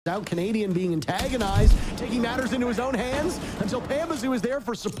Out Canadian being antagonized, taking matters into his own hands until Pambazoo is there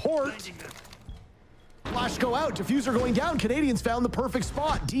for support. Flash go out, diffuser going down. Canadians found the perfect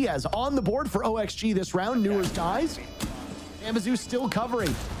spot. Diaz on the board for OXG this round. Newers dies. Pambazoo still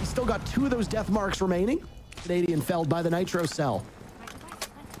covering. He's still got 2 of those death marks remaining. Canadian felled by the Nitro Cell.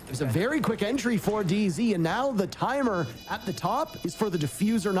 There's a very quick entry for DZ, and now the timer at the top is for the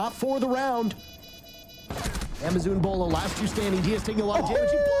diffuser, not for the round. Pambazoo and Beaulo, last 2 standing. Diaz taking a lot of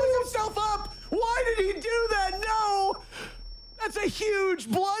damage. He blows himself up. Why did he do that? No! That's a huge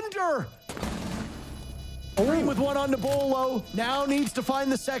blunder. Dream with 1 onto Beaulo. Now needs to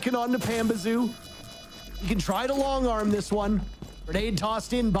find the second onto Pambazoo. He can try to long arm this one. Grenade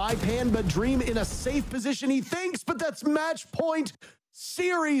tossed in by Pan, but Dream in a safe position, he thinks, but that's match point.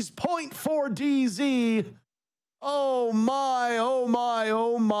 Series point for DZ. Oh my, oh my,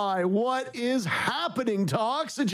 oh my. What is happening to Oxygen?